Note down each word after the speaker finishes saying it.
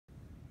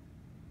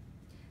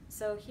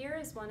So here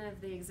is one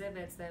of the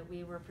exhibits that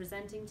we were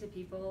presenting to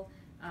people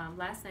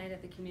last night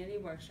at the community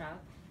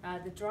workshop.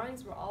 The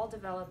drawings were all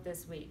developed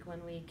this week.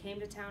 When we came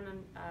to town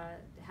and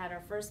had our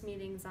first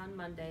meetings on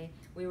Monday,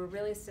 we were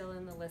really still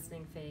in the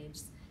listening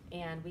phase.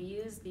 And we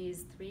used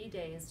these 3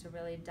 days to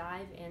really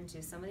dive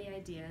into some of the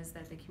ideas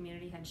that the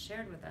community had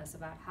shared with us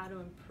about how to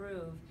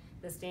improve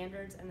the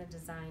standards and the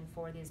design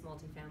for these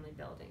multifamily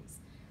buildings.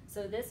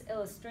 So this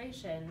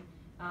illustration,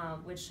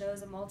 which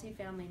shows a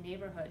multifamily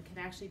neighborhood, can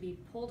actually be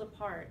pulled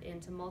apart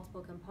into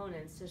multiple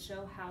components to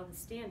show how the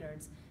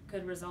standards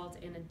could result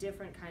in a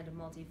different kind of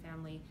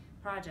multifamily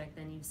project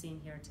than you've seen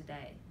here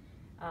today.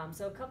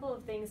 So a couple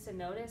of things to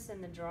notice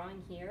in the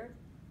drawing here.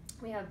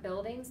 We have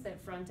buildings that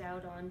front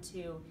out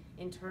onto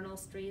internal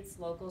streets,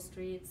 local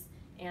streets,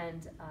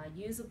 and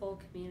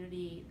usable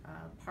community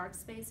park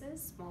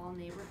spaces, small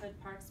neighborhood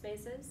park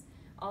spaces.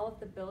 All of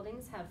the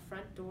buildings have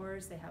front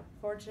doors, they have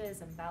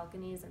porches and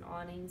balconies and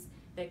awnings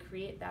that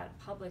create that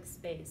public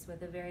space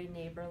with a very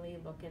neighborly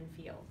look and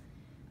feel.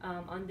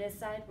 On this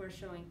side, we're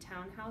showing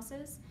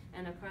townhouses,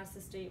 and across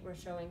the street, we're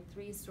showing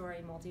 3-story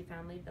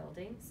multifamily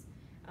buildings.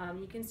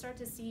 You can start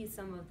to see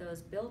some of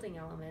those building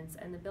elements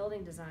and the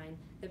building design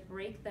that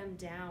break them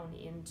down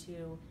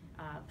into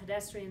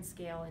pedestrian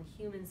scale and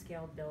human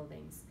scale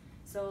buildings.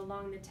 So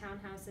along the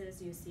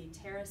townhouses, you see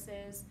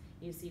terraces,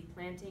 you see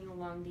planting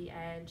along the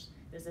edge.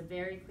 There's a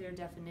very clear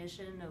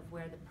definition of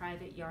where the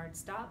private yard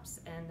stops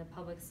and the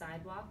public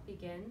sidewalk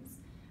begins.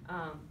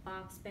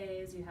 Box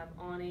bays, you have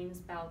awnings,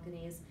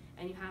 balconies,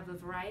 and you have a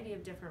variety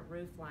of different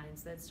roof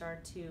lines that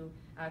start to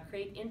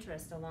create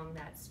interest along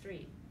that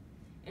street.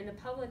 In the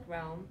public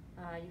realm,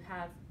 you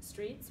have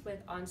streets with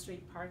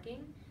on-street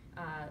parking,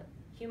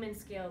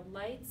 human-scaled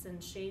lights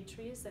and shade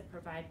trees that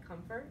provide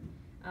comfort.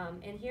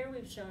 And here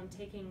we've shown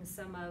taking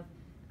some of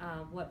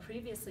what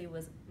previously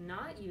was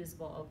not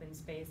usable open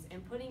space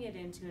and putting it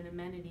into an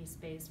amenity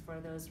space for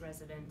those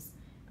residents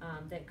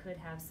that could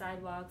have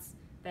sidewalks,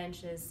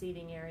 benches,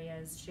 seating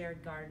areas,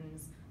 shared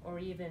gardens, or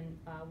even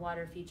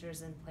water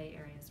features and play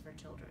areas for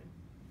children.